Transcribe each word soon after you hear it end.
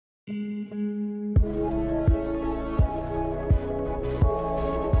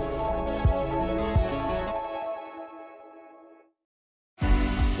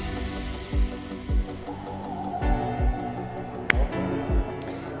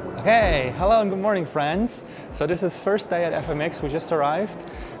Okay, hello and good morning, friends. So this is first day at FMX. We just arrived,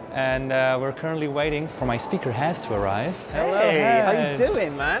 and we're currently waiting for my speaker HaZ to arrive. Hello, hey, how you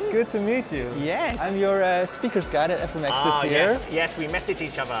doing, man? Good to meet you. Yes. I'm your speakers guide at FMX this year. Yes, we message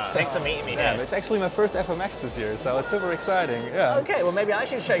each other. Thanks for meeting me. Yeah, it's actually my first FMX this year, so it's super exciting. Yeah. Okay, well maybe I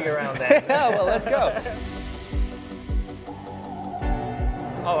should show you around then. Yeah, well, let's go.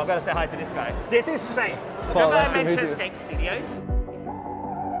 Oh, I've got to say hi to this guy. This is Saint. Well, nice to meet you. Dimensionscape Studios.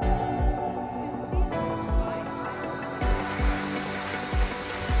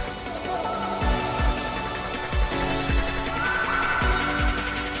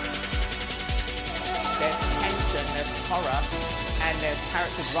 There's horror and there's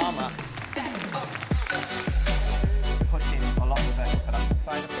character drama. Put in a lot of the production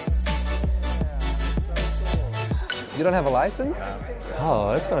side of things. You don't have a license? No.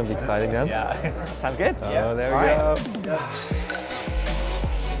 Oh, that's going to be exciting then. Yeah, sounds good. Oh, yeah. There we go. Yeah.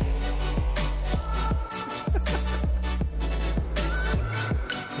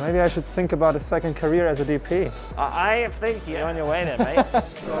 Maybe I should think about a second career as a DP. I think you're on your way there, mate.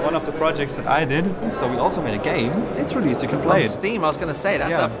 One of the projects that I did, so we also made a game. It's released, you can play on it. Steam, I was going to say,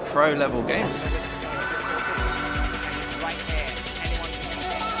 that's a pro level game. Right here. Anyone can use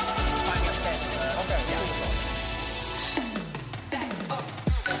it. Find your step. Okay,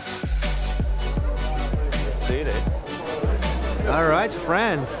 Let's do this. All right,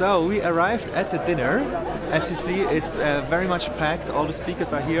 friends, so we arrived at the dinner. As you see, it's very much packed. All the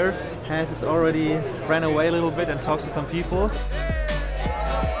speakers are here. HaZ has already ran away a little bit and talked to some people.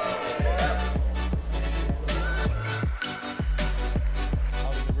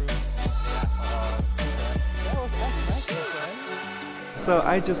 So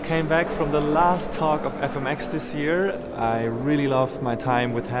I just came back from the last talk of FMX this year. I really loved my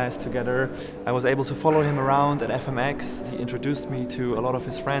time with HaZ together. I was able to follow him around at FMX. He introduced me to a lot of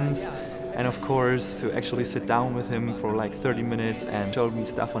his friends. And of course, to actually sit down with him for like 30 minutes and showed me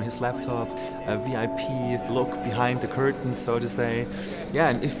stuff on his laptop, a VIP look behind the curtains, so to say. Yeah,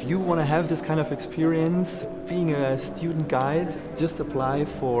 and if you want to have this kind of experience, being a student guide, just apply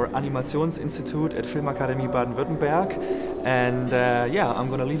for Animationsinstitut at Filmakademie Baden-Württemberg. And yeah, I'm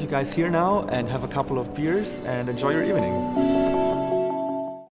going to leave you guys here now and have a couple of beers and enjoy your evening.